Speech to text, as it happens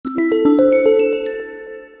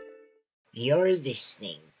You're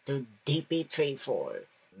listening to DP34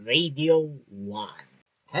 Radio 1.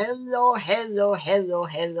 Hello, hello, hello,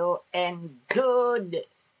 hello, and good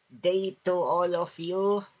day to all of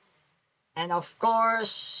you. And of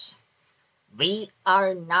course, we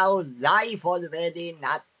are now live already,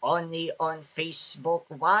 not only on Facebook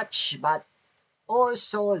Watch, but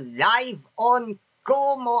also live on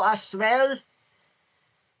Como as well.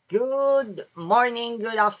 Good morning,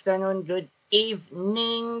 good afternoon, good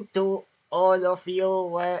evening to all of you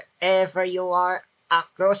wherever you are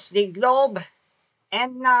across the globe.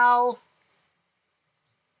 And now,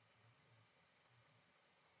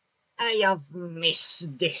 I have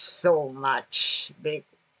missed this so much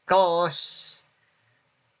because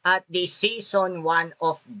at the season 1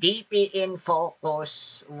 of DP in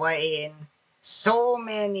Focus, wherein so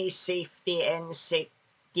many safety and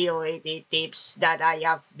security tips that I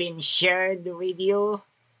have been shared with you,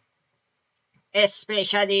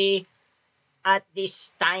 especially at this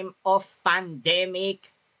time of pandemic,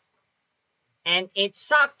 and it's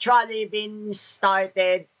actually been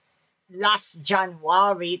started last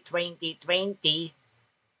January 2020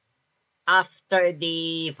 after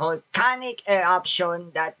the volcanic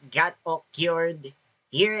eruption that got occurred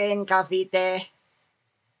here in Cavite.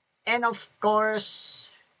 And of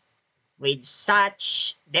course, with such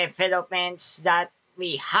developments that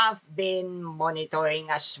we have been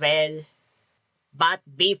monitoring as well. But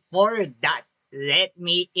before that, let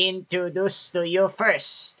me introduce to you first.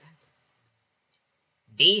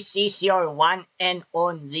 This is your one and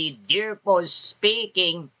only Dear Paul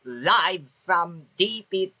speaking live from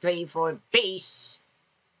DP34 base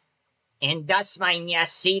in Dasmania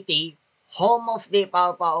City, home of the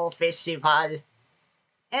Pau Festival.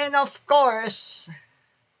 And of course,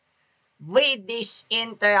 with this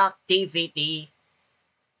interactivity,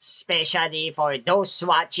 especially for those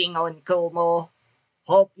watching on Kumu,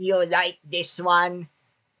 hope you like this one.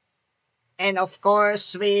 And of course,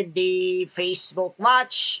 with the Facebook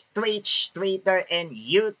Watch, Twitch, Twitter, and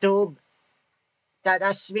YouTube that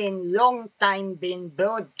has been long time been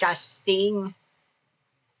broadcasting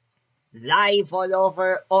live all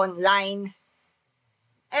over online.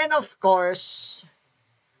 And of course,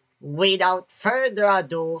 without further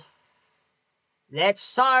ado, let's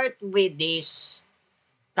start with this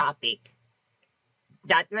topic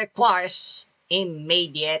that requires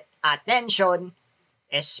immediate attention,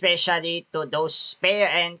 especially to those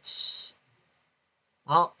parents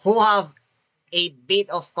who have a bit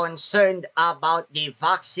of concern about the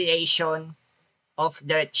vaccination of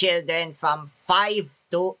their children from 5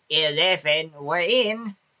 to 11,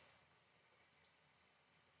 wherein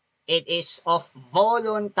it is of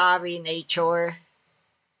voluntary nature.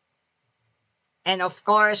 And of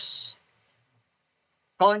course,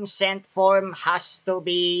 consent form has to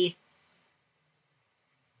be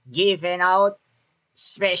given out,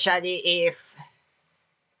 especially if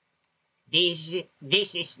this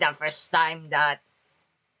is the first time that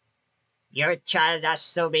your child has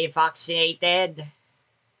to be vaccinated.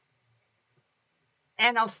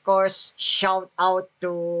 And of course, shout out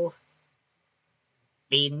to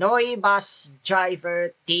Pinoy Bus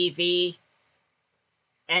Driver TV,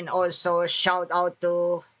 and also shout out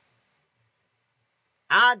to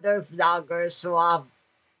other vloggers who have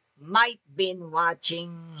might been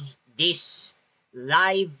watching this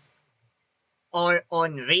live or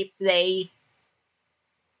on replay.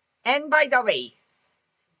 And by the way,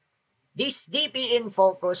 this DP in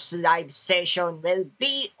Focus live session will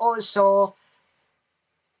be also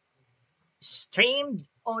streamed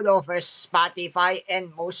all over Spotify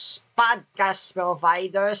and most podcast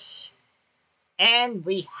providers. And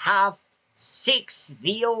we have 6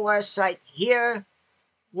 viewers right here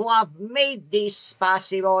who have made this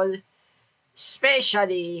possible,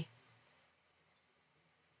 especially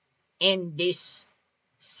in this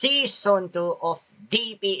season 2 of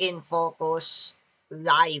DP in Focus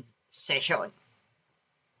live session.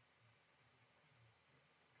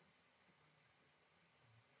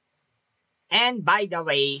 And by the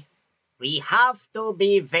way, we have to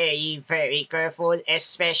be very, very careful,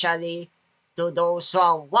 especially to those who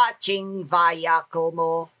are watching via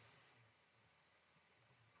Kumu.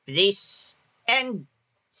 Please, and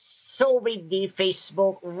so with the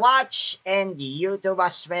Facebook Watch and YouTube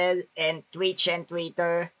as well, and Twitch and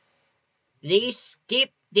Twitter, please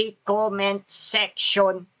keep the comment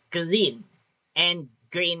section clean and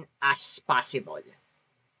green as possible.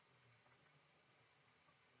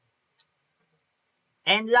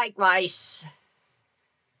 And likewise,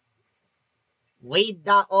 with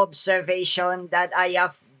the observation that I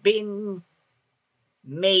have been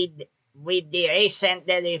made with the recent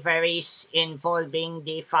deliveries involving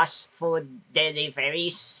the fast food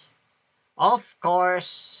deliveries, Of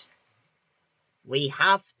course, we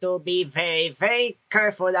have to be very, very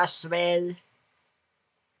careful as well,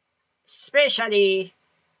 especially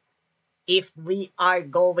if we are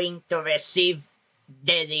going to receive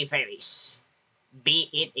deliveries, be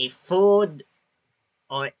it a food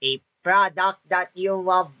or a product that you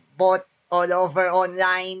have bought all over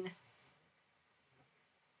online.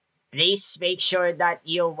 Please make sure that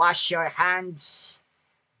you wash your hands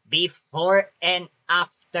before and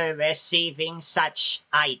after receiving such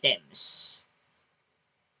items.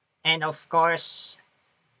 And of course,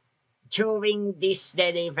 during these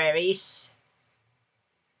deliveries,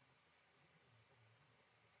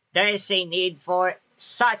 there is a need for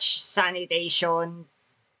such sanitation.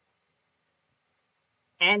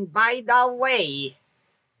 And by the way,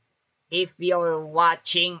 if you're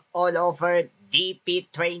watching all over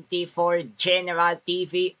DP24 General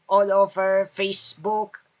TV, all over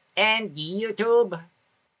Facebook and YouTube,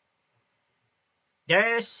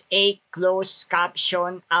 there's a closed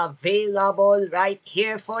caption available right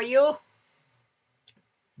here for you.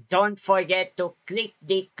 Don't forget to click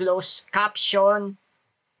the closed caption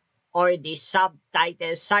or the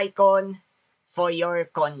subtitles icon for your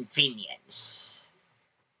convenience.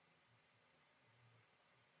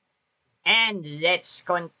 And let's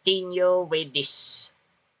continue with this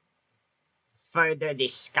further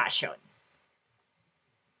discussion.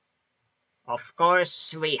 Of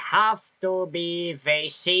course, we have to be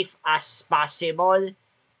very safe as possible,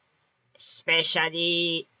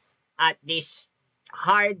 especially at these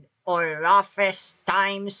hard or roughest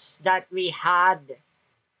times that we had.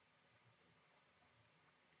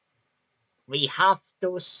 We have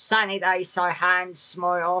to sanitize our hands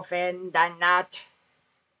more often than not,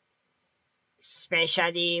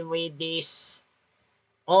 especially with this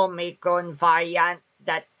Omicron variant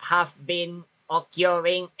that have been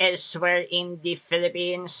occurring elsewhere in the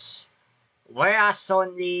Philippines, whereas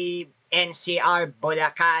only NCR,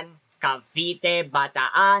 Bulacan, Cavite,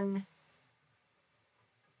 Bataan,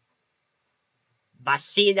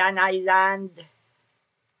 Basilan Island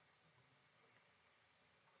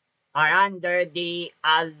are under the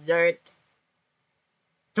Alert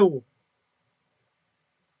 2.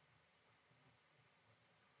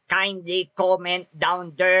 Kindly comment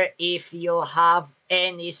down there if you have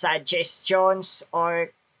any suggestions,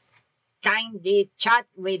 or kindly chat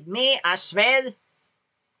with me as well.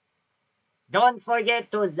 Don't forget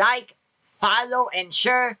to like, follow, and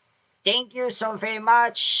share. Thank you so very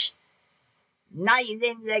much,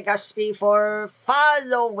 Nailin Legaspi, for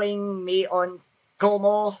following me on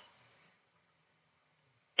Kumu.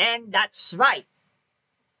 And that's right.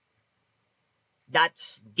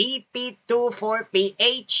 That's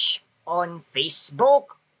DP24PH on Facebook,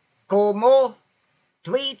 Kumu,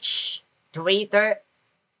 Twitch, Twitter,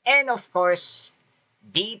 and of course,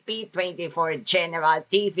 DP24 General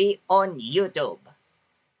TV on YouTube.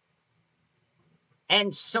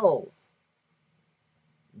 And so,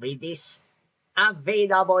 with this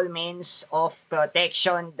available means of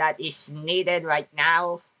protection that is needed right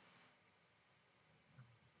now,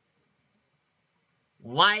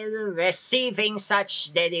 while receiving such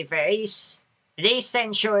deliveries, please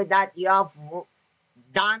ensure that you have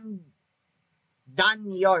done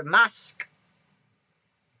your mask,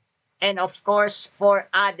 and of course, for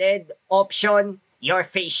added option, your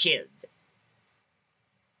face shield.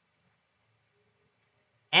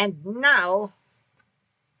 And now,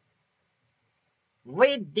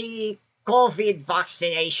 with the COVID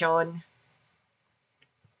vaccination,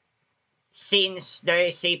 since there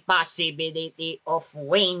is a possibility of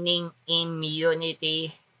waning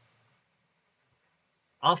immunity,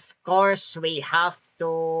 of course, we have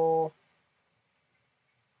to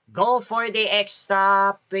go for the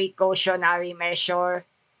extra precautionary measure.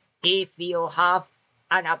 If you have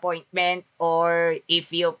an appointment or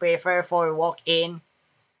if you prefer for walk-in,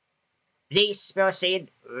 please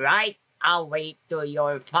proceed right away to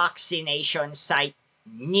your vaccination site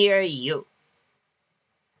near you.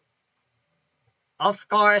 Of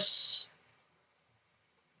course,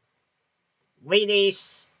 with these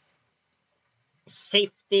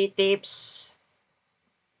safety tips,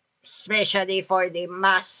 especially for the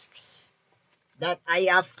masks that I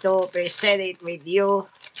have to present it with you,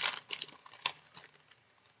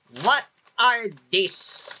 what are these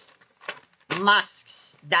masks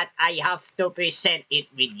that I have to present it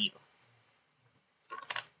with you?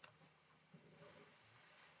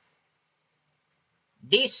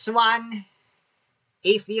 This one,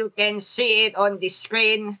 if you can see it on the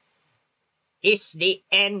screen, is the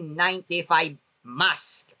N95 mask.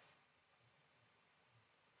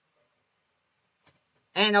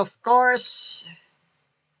 And of course,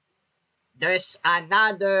 there's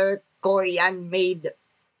another Korean-made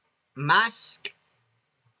mask,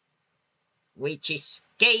 which is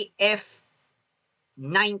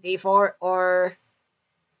KF94 or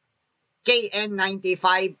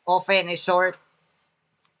KN95 of any sort,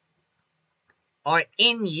 or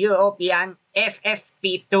in European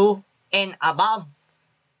FFP2 and above.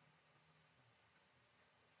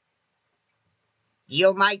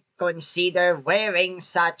 You might consider wearing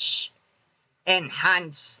such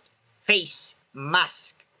enhanced face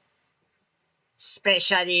mask,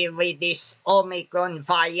 especially with this Omicron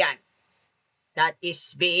variant that is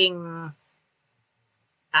being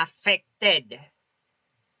affected.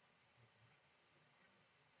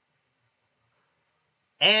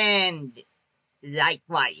 And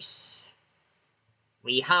likewise,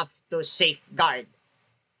 we have to safeguard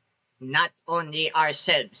not only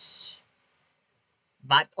ourselves,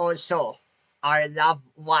 but also our loved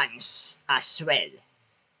ones as well.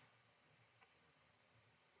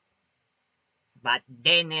 But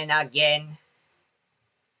then and again,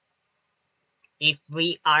 if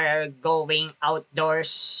we are going outdoors,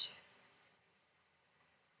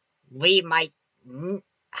 we might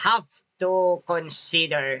have to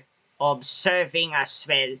consider observing as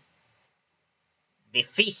well the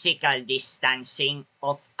physical distancing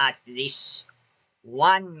of at least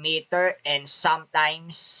 1 meter, and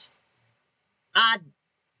sometimes add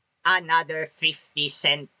another 50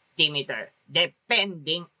 centimeter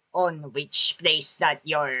depending on which place that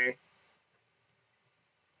you're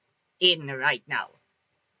in right now.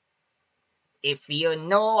 If you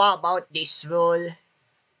know about this rule,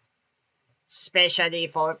 especially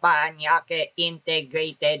for Parañaque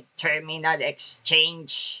Integrated Terminal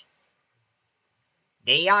Exchange,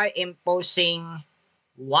 they are imposing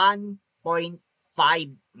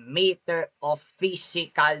 1.5 meter of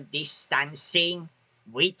physical distancing,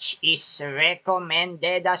 which is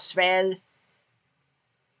recommended as well.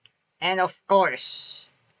 And of course,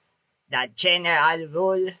 the general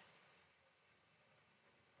rule,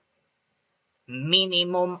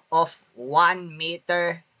 minimum of 1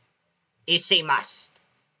 meter is a must.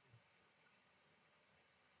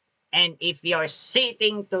 And if you're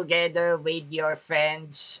sitting together with your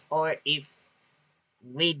friends or if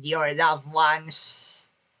with your loved ones,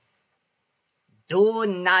 do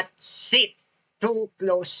not sit too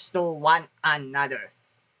close to one another.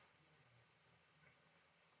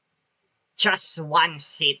 Just one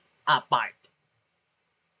seat apart.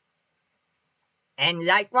 And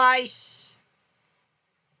likewise,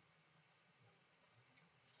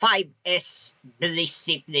 5S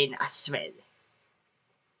discipline as well.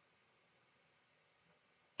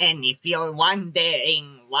 And if you're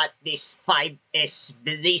wondering what this 5S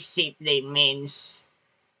discipline means,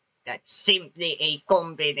 that's simply a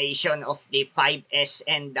combination of the 5S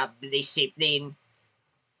and the discipline,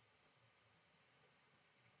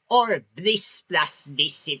 or bliss plus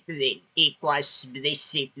discipline equals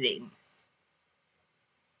discipline.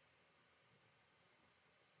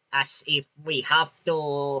 As if we have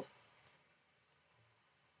to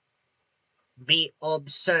be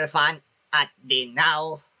observant at the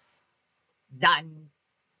now than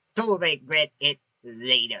to regret it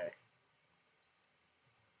later.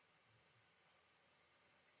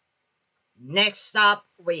 Next up,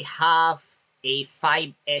 we have a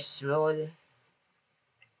 5S rule.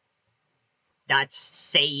 That's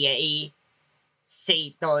Seiei,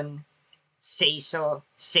 Seiton, Seiso,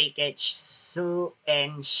 Seiketsu,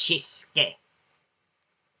 and Shisuke.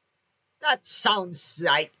 That sounds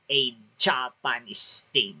like a Japanese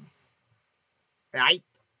thing, right?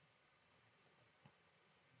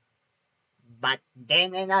 But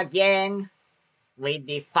then and again, with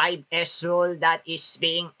the 5S rule that is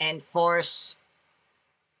being enforced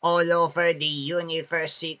all over the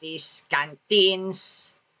university's canteens,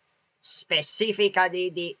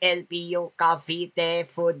 specifically the LPU Cavite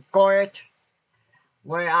food court,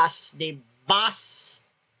 whereas the bus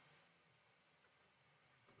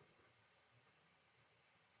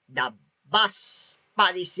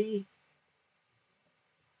policy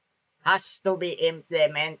has to be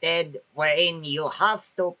implemented, wherein you have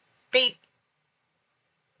to pick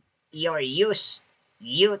your used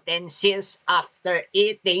utensils after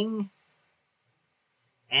eating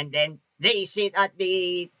and then place it at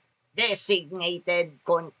the designated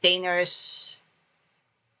containers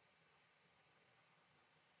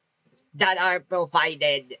that are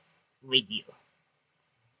provided with you.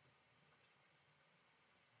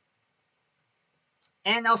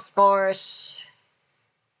 And of course,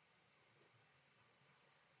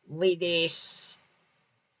 with these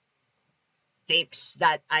tips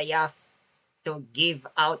that I have to give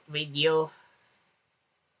out with you,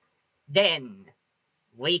 then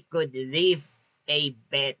we could live a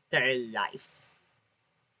better life.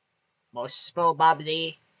 Most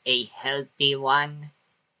probably a healthy one.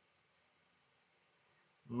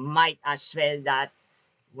 Might as well that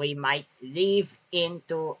we might live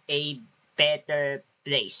into a better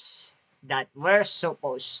place that we're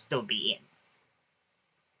supposed to be in.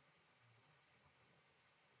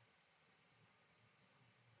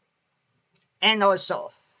 And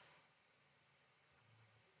also,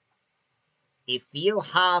 if you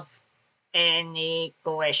have any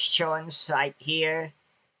questions right here,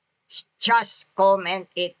 just comment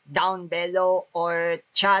it down below or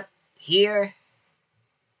chat here,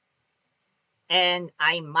 and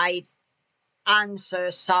I might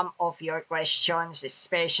answer some of your questions,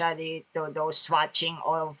 especially to those watching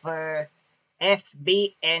over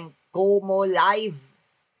FB and Kumu Live,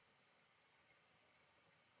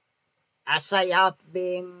 as I have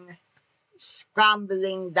been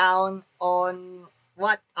scrambling down on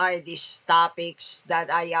what are these topics that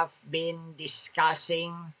I have been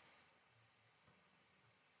discussing.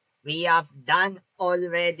 We have done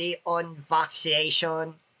already on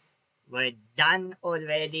vaccination. We're done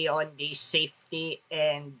already on the safety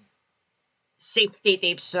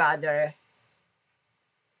tips rather.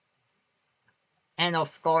 And of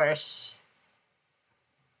course,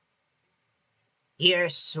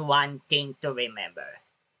 here's one thing to remember.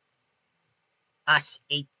 As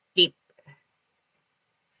a tip,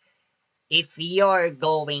 if you're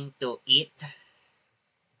going to eat,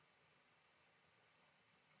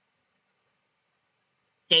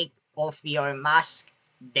 take off your mask,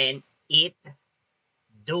 then eat.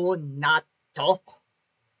 Do not talk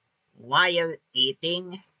while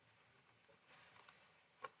eating.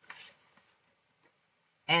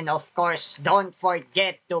 And of course, don't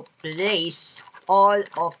forget to place all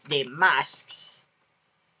of the masks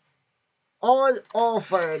all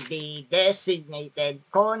over the designated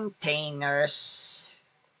containers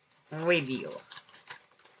with you,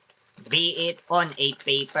 be it on a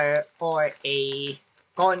paper or a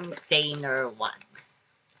container one.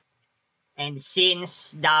 And since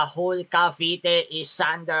the whole Cavite is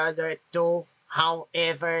under alert 2,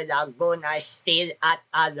 however, Laguna is still at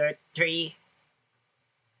alert 3.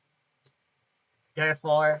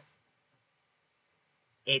 Therefore,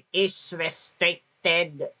 it is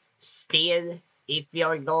restricted still if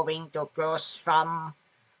you're going to cross from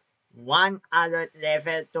one alert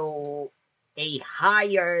level to a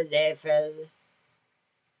higher level,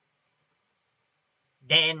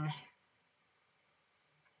 then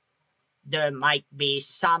there might be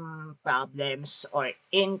some problems or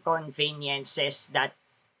inconveniences that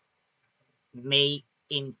may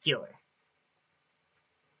incur.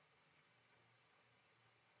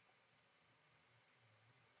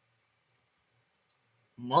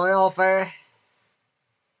 Moreover,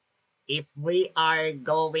 if we are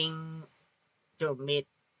going to meet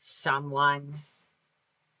someone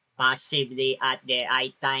possibly at the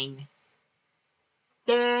right time,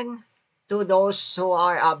 then to those who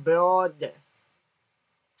are abroad,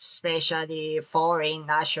 especially foreign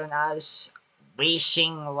nationals,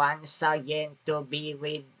 wishing once again to be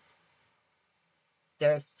with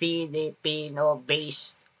their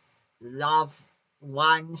Filipino-based loved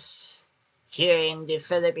ones here in the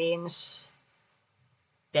Philippines,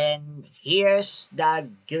 then here's the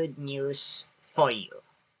good news for you.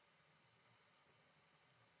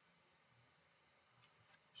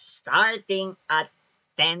 Starting at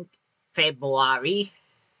 10th February,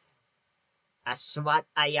 as what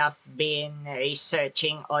I have been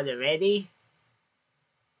researching already,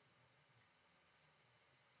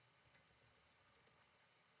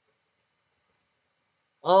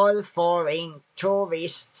 all foreign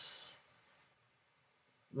tourists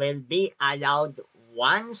will be allowed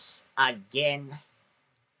once again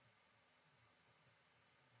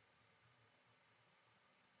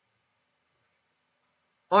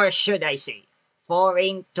or should I say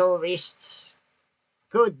foreign tourists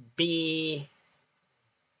could be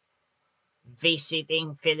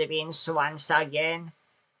visiting Philippines once again,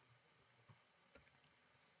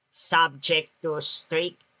 subject to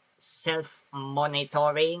strict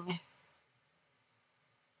self-monitoring.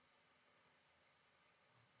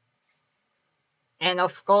 And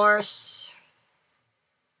of course,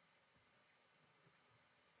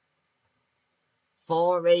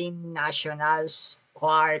 foreign nationals who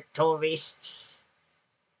are tourists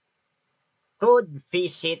could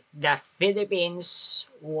visit the Philippines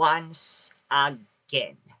once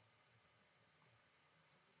again.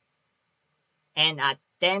 And at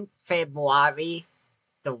 10th February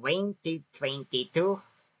 2022,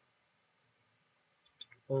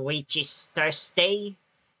 which is Thursday,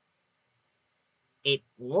 it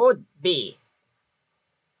would be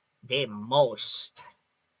the most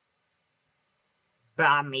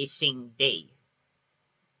promising day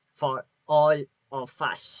for all of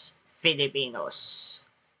us Filipinos,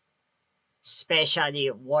 especially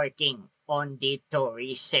working on the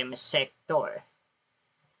tourism sector.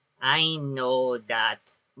 I know that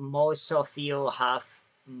most of you have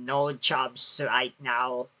no jobs right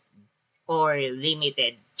now or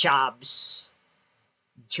limited jobs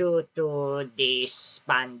due to this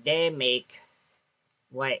pandemic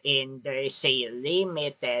wherein there is a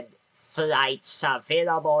limited flights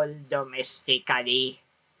available domestically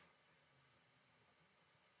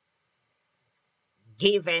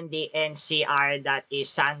given the NCR that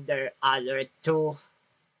is under Alert 2.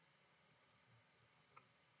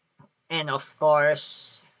 And of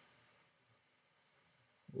course,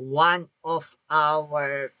 one of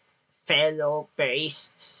our fellow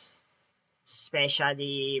priests,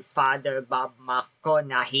 especially Father Bob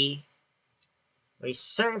McConaughey, who is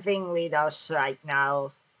serving with us right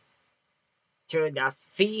now through the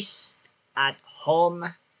feast at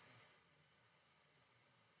home.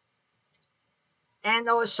 And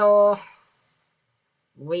also,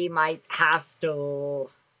 we might have to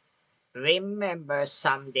remember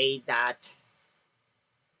someday that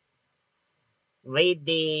with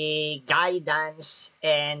the guidance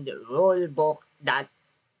and rule book that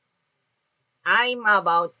I'm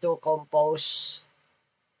about to compose,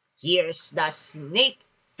 here's the sneak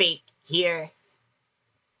peek here.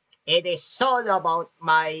 It is all about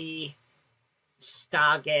my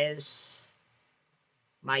struggles,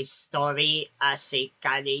 my story as a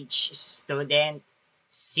college student,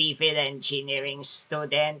 civil engineering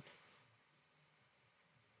student.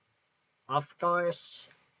 Of course,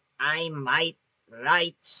 I might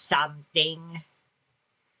write something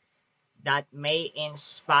that may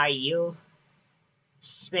inspire you,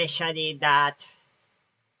 especially that,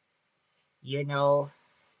 you know,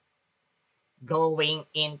 going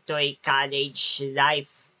into a college life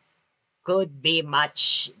could be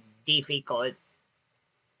much difficult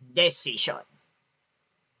decision.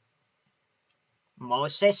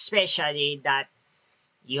 Most especially that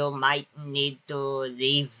you might need to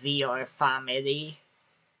leave your family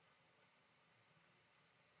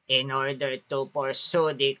in order to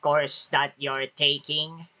pursue the course that you're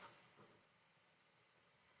taking.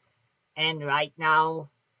 And right now,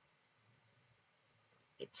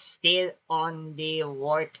 it's still on the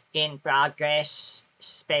work in progress,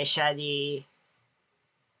 especially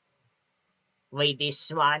with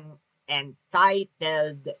this one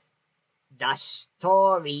entitled The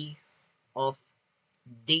Story of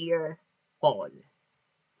Dear Paul.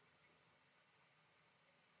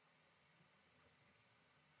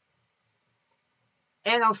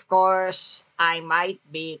 And of course, I might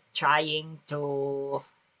be trying to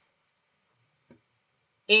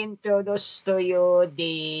introduce to you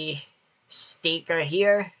the sticker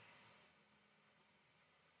here,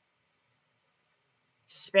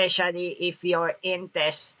 especially if you're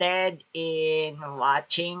interested in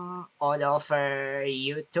watching all over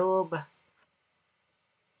YouTube.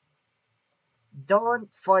 Don't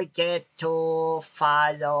forget to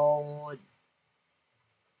follow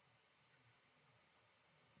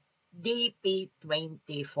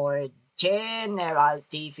DP24 General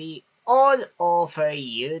TV all over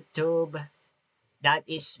YouTube. That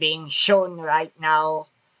is being shown right now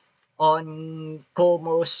on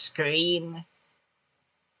Kumu's screen.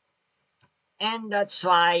 And that's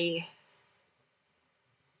why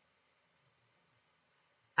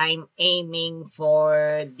I'm aiming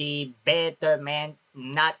for the betterment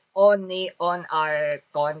not only on our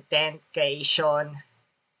content creation,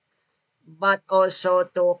 but also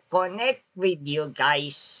to connect with you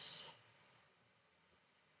guys.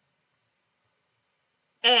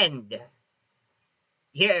 And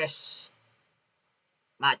here's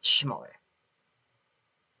much more.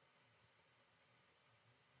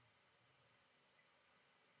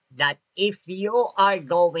 That if you are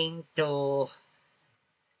going to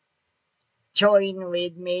join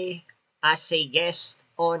with me as a guest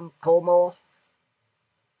on Como,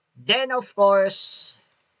 then of course,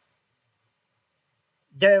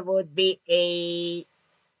 there would be a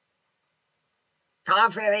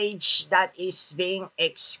coverage that is being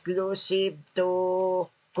exclusive to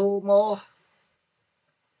Kumo,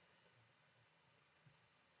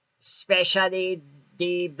 especially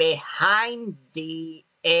the behind the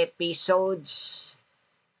episodes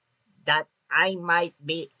that I might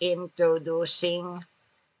be introducing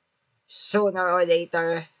sooner or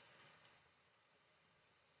later.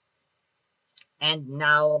 And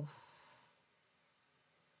now,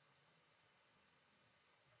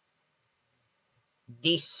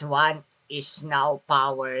 this one is now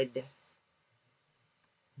powered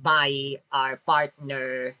by our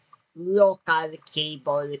partner local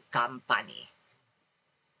cable company,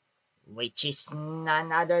 which is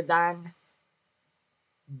none other than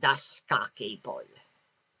Daska Cable.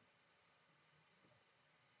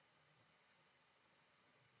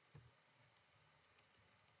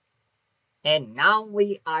 And now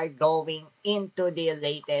we are going into the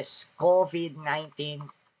latest COVID-19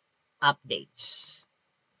 updates.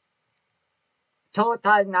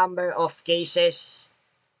 Total number of cases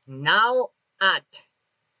now at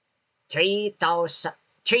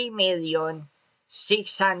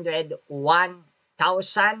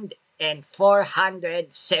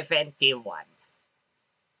 3,601,471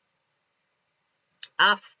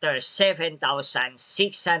 after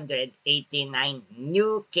 7,689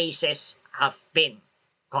 new cases have been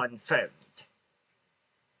confirmed.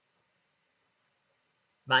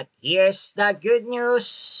 But here's the good news.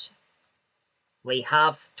 We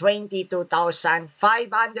have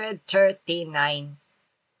 22,539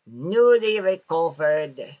 newly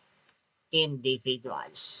recovered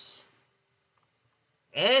individuals,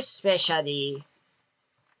 especially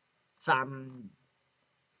from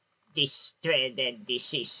this dreaded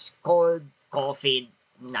disease called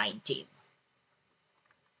COVID-19.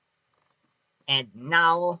 And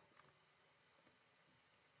now,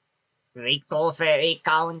 recovery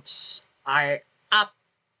counts are up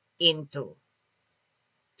into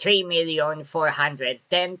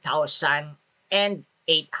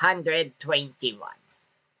 3,410,821.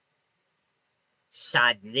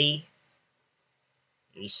 Sadly,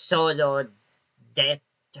 a solo death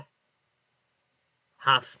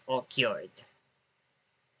have occurred.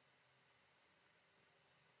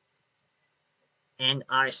 And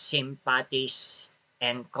our sympathies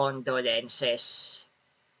and condolences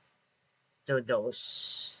to those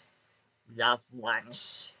loved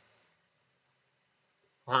ones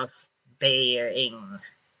of bearing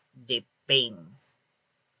the pain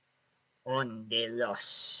on the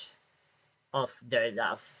loss of their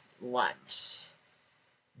loved ones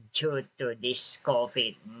due to this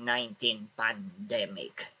COVID-19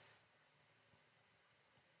 pandemic.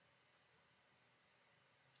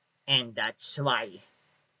 And that's why,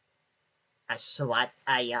 as what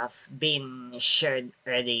I have been shared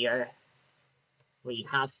earlier, we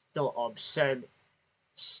have to observe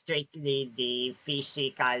strictly the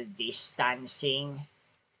physical distancing,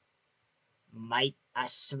 might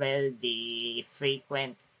as well the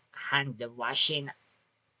frequent hand washing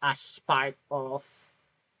as part of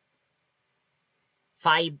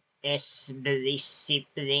 5S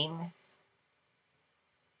discipline.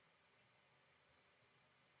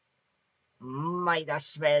 Might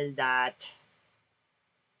as well that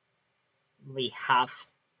we have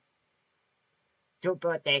to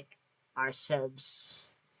protect ourselves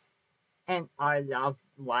and our loved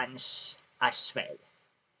ones as well.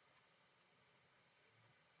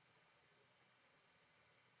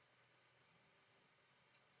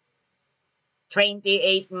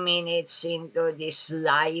 "28 minutes into this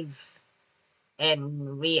live,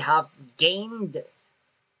 and we have gained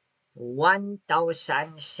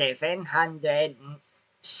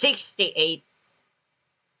 1,768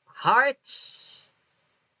 hearts.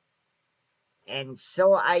 And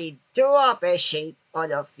so I do appreciate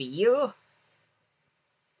all of you.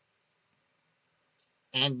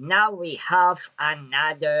 And now we have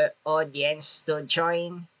another audience to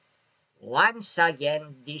join. Once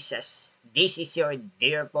again, this is your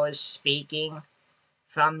dear Paul speaking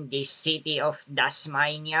from the city of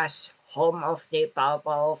Dasmanias, home of the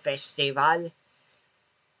Pau Festival.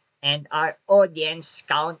 And our audience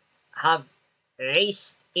count have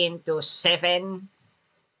raised into 7.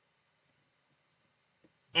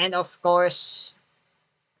 And of course,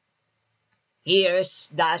 here's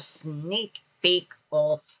the sneak peek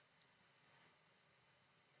of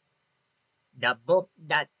the book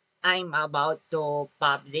that I'm about to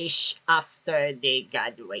publish after the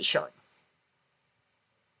graduation.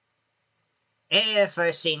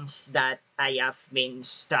 Ever since that, I have been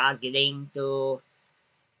struggling to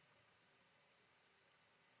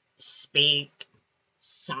speak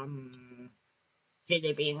some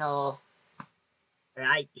Filipino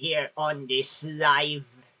right here on this live,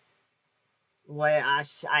 whereas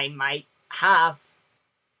I might have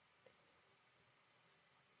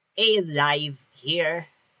a live here.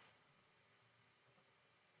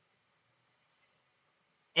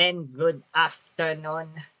 And good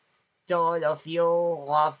afternoon to all of you who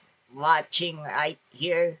are watching right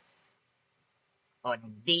here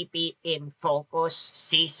on DP in Focus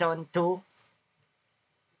Season 2.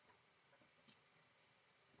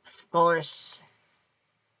 Of course,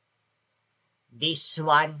 this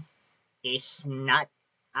one is not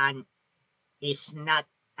an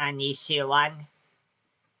an easy one.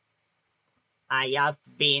 I have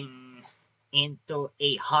been into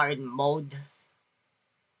a hard mode,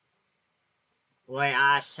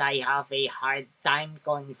 whereas I have a hard time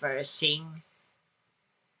conversing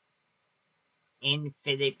in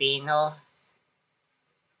Filipino,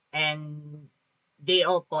 and the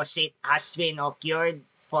opposite has been occurred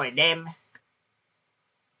for them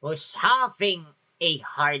who's having a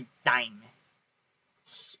hard time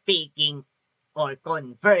speaking or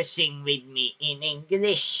conversing with me in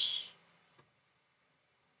English.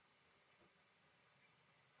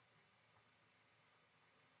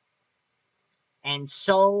 And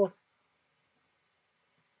so,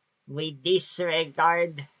 with this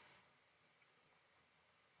regard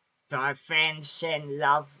to our friends and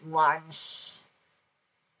loved ones,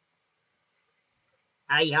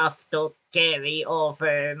 I have to carry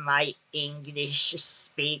over my English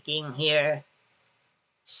speaking here,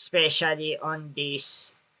 especially on this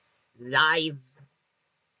live.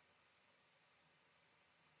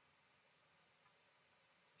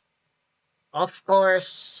 Of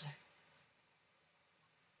course,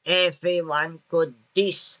 everyone could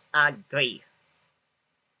disagree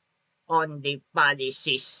on the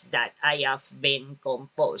policies that I have been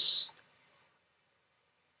composed.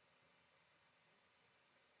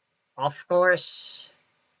 Of course,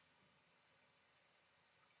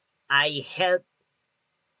 I help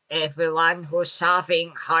everyone who's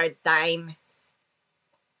having hard time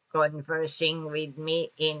conversing with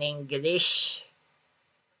me in English,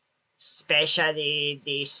 especially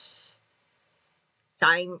this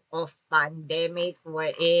time of pandemic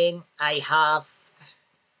wherein I have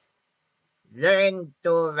learned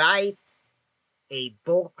to write a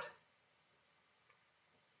book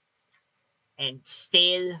and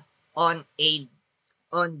still on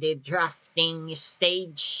the drafting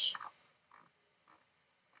stage.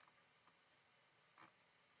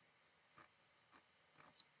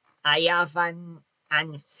 I have an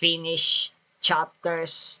unfinished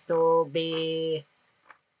chapters to be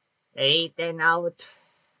written out.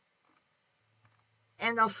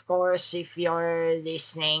 And of course, if you're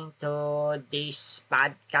listening to this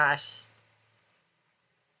podcast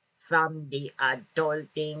from the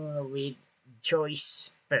Adulting with Joyce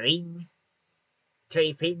Spring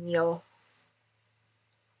Trevino,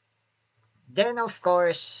 then of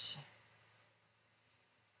course,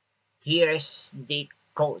 here's the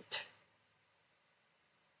quote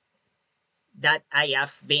that I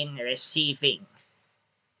have been receiving,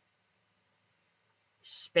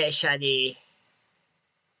 especially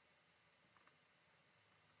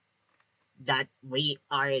that we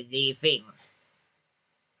are living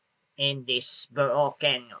in this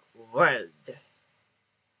broken world.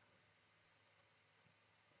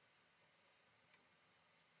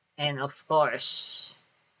 And of course,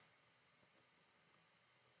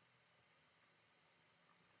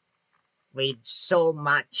 with so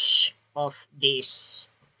much of these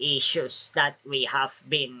issues that we have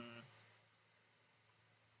been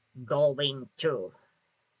going through,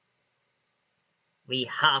 we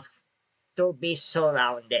have to be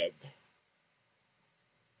surrounded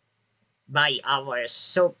by our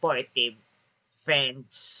supportive friends,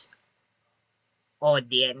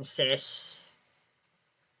 audiences,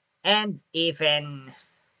 and even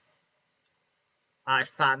our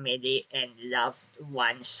family and loved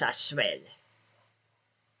ones as well.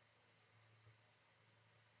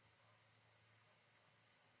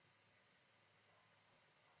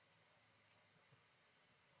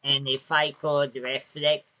 And if I could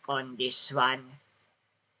reflect on this one,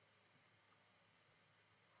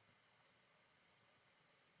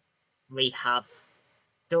 we have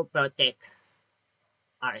to protect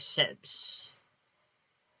ourselves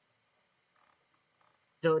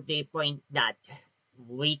to the point that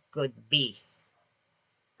we could be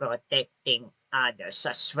protecting others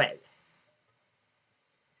as well.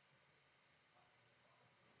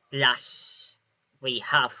 Plus, we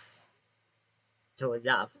have to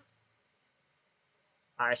love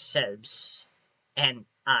ourselves and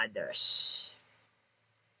others.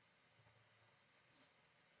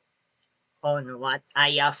 On what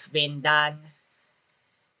I have been done,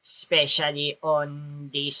 especially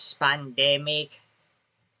on this pandemic,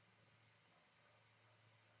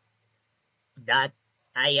 that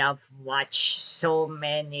I have watched so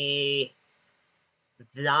many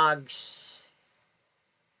vlogs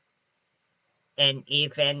and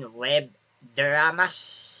even web dramas.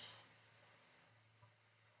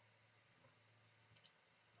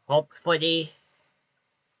 Hopefully,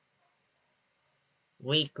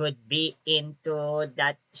 we could be into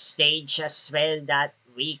that stage as well, that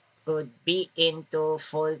we could be into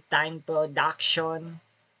full-time production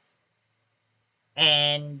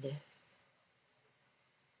and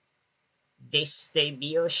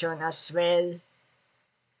distribution as well,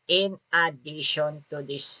 in addition to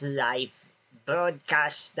this live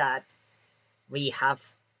broadcast that we have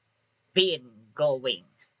been going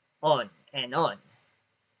on and on.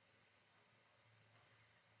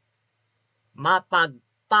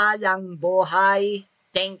 Mapagpalang buhay.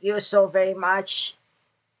 Thank you so very much,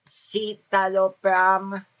 Sitalo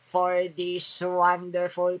Pram, for this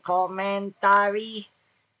wonderful commentary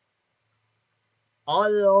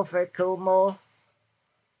all over Kumu.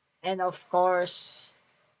 And of course,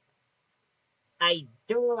 I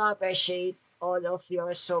do appreciate all of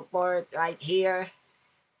your support right here.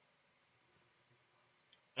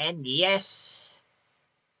 And yes,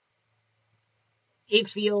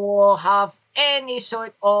 if you have any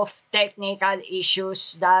sort of technical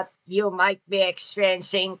issues that you might be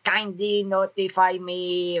experiencing, kindly notify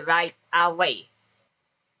me right away.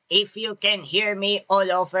 If you can hear me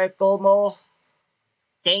all over Kumu,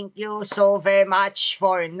 thank you so very much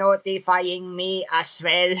for notifying me as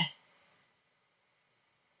well.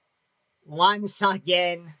 Once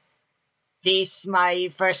again, this is my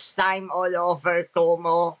first time all over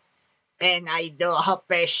Kumu, and I do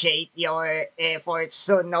appreciate your efforts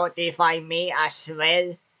to notify me as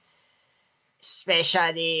well.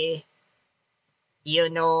 Especially,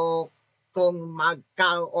 kung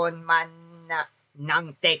magkaroon man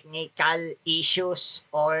ng technical issues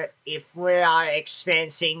or if we are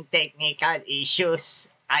experiencing technical issues,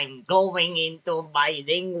 I'm going into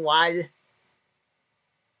bilingual.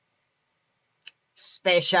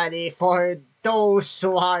 Especially for those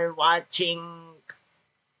who are watching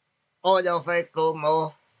all over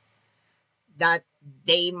Kumu, that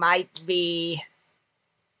they might be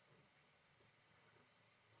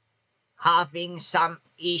having some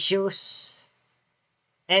issues.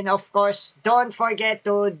 And of course, don't forget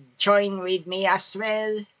to join with me as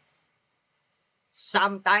well.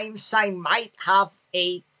 Sometimes I might have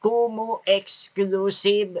a Kumu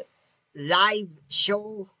exclusive live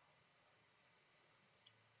show.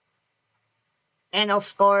 And of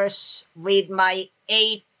course, with my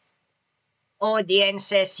 8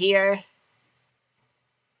 audiences here,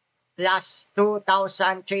 plus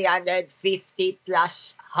 2,350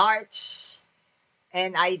 plus hearts,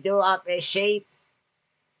 and I do appreciate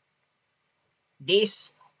this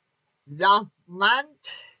love month,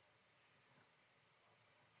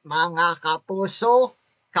 mga kapuso,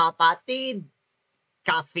 kapatid,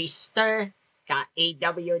 ka-Fister,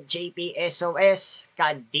 ka-AWJPSOS,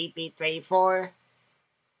 ka-DP34,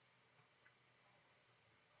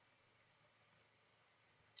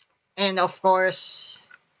 and of course,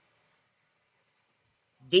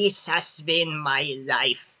 this has been my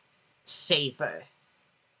life saver,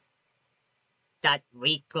 that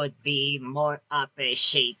we could be more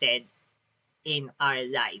appreciated in our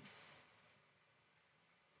life.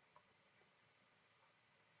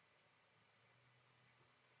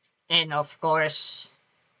 And of course,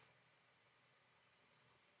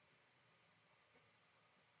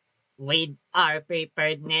 with our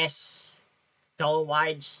preparedness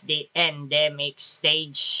towards the endemic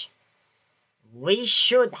stage, we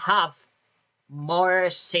should have more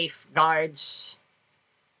safeguards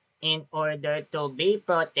in order to be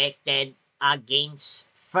protected against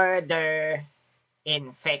further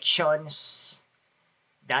infections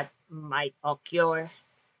that might occur.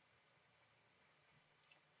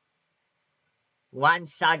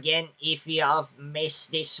 Once again, if you have missed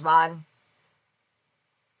this one,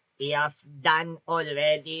 we have done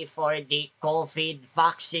already for the COVID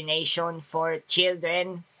vaccination for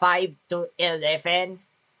children 5 to 11,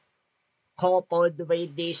 coupled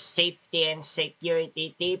with the safety and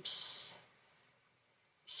security tips,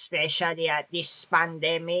 especially at this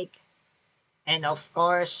pandemic, and of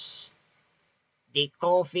course, the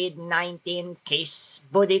COVID-19 case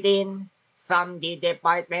bulletin from the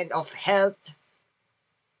Department of Health,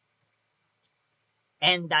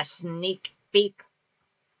 and the sneak peek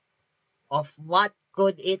of what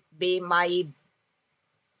could it be my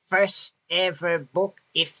first ever book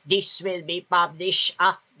if this will be published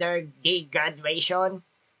after the graduation.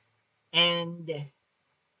 And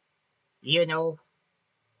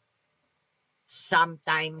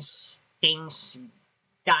sometimes things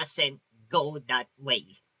doesn't go that way,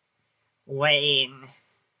 wherein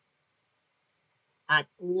at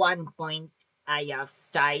one point I have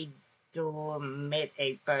tried to meet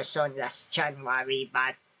a person last January,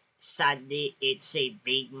 but sadly it's a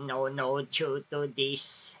big no-no due to this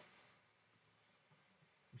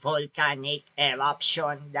volcanic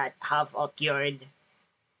eruption that have occurred,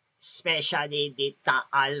 especially the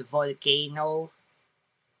Taal volcano.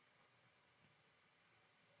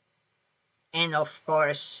 And of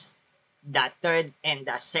course, the 3rd and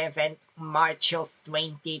the 7th March of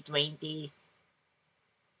 2020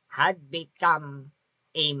 had become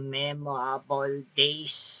a memorable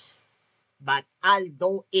days. But I'll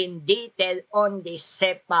go in detail on the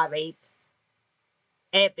separate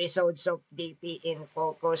episodes of DP in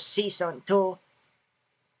Focus Season 2.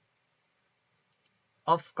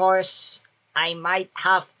 Of course, I might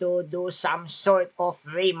have to do some sort of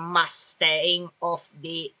remastering of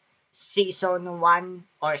the Season 1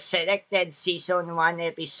 or selected Season 1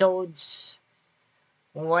 episodes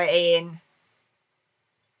wherein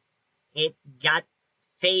it got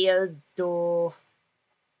failed to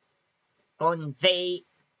convey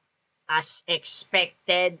as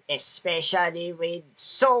expected, especially with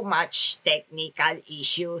so much technical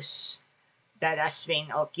issues that has been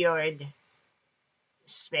occurred,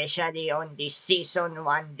 especially on the Season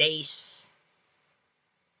 1 days,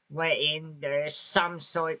 wherein there's some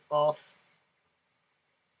sort of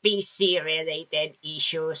PC-related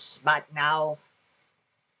issues, but now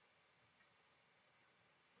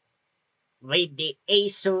with the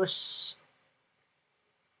Asus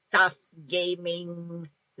tough gaming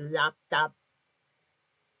laptop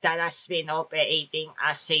that has been operating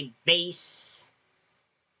as a base,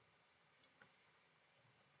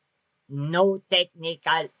 no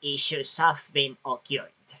technical issues have been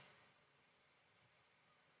occurred.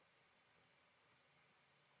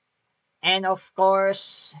 And of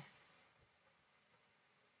course,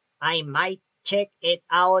 I might check it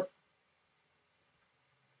out,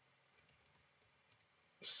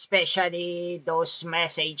 especially those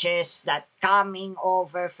messages that coming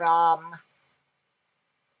over from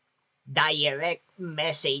direct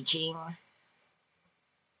messaging.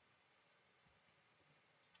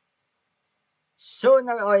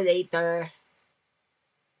 Sooner or later,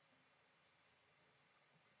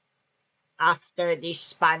 after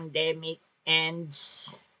this pandemic ends,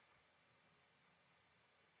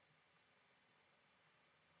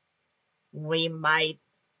 we might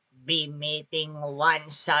be meeting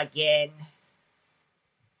once again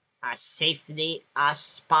as safely as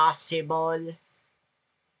possible.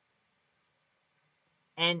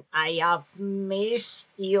 And I have missed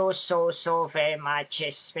you so very much,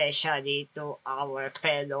 especially to our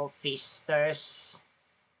fellow feasters,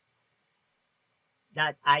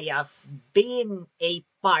 that I have been a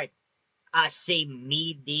part as a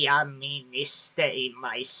media ministry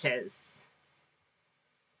myself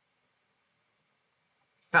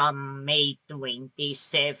from May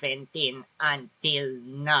 2017 until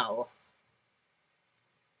now.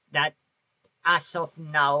 That as of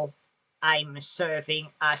now, I'm serving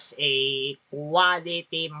as a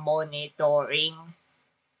quality monitoring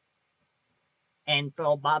and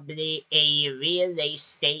probably a relay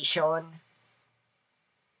station.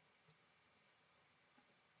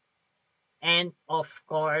 And of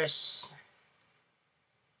course,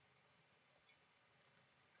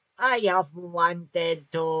 I have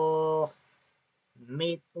wanted to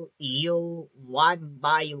meet you one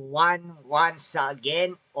by one once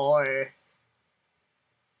again, or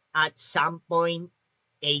at some point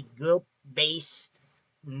a group-based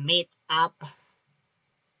meet-up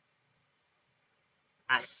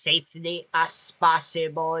as safely as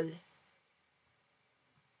possible.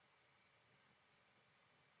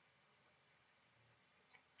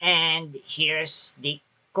 And here's the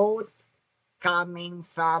quote coming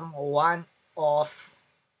from one of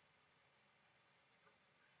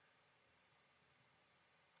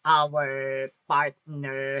our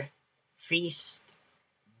partner Feast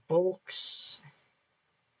books,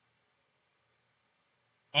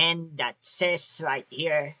 and that says right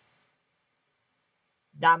here,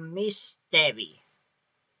 the mystery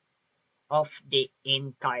of the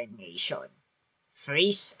incarnation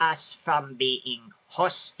frees us from being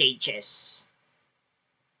hostages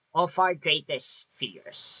of our greatest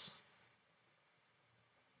fears.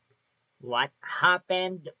 What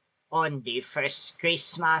happened on the first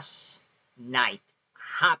Christmas night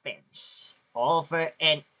happens over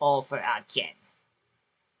and over again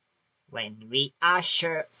when we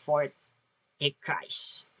usher forth a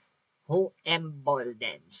Christ who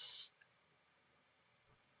emboldens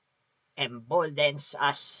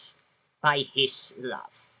us by his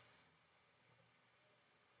love.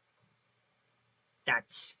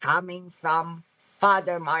 That's coming from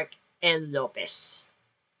Father Mark L. Lopez,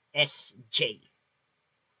 S.J.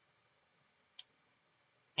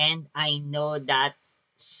 And I know that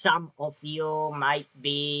some of you might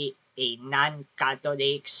be a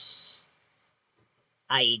non-Catholics.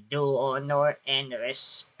 I do honor and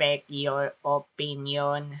respect your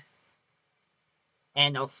opinion.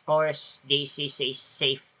 And of course, this is a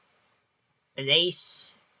safe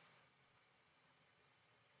place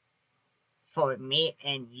for me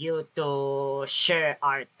and you to share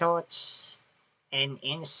our thoughts and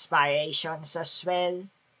inspirations as well.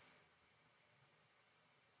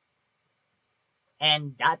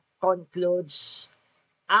 And that concludes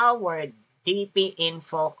our DP in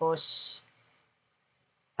Focus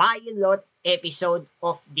pilot episode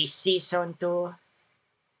of this season 2.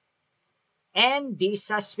 And this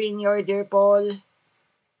has been your dear Paul.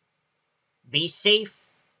 Be safe,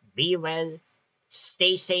 be well,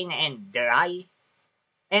 stay sane and dry.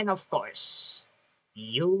 And of course,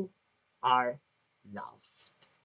 you are loved.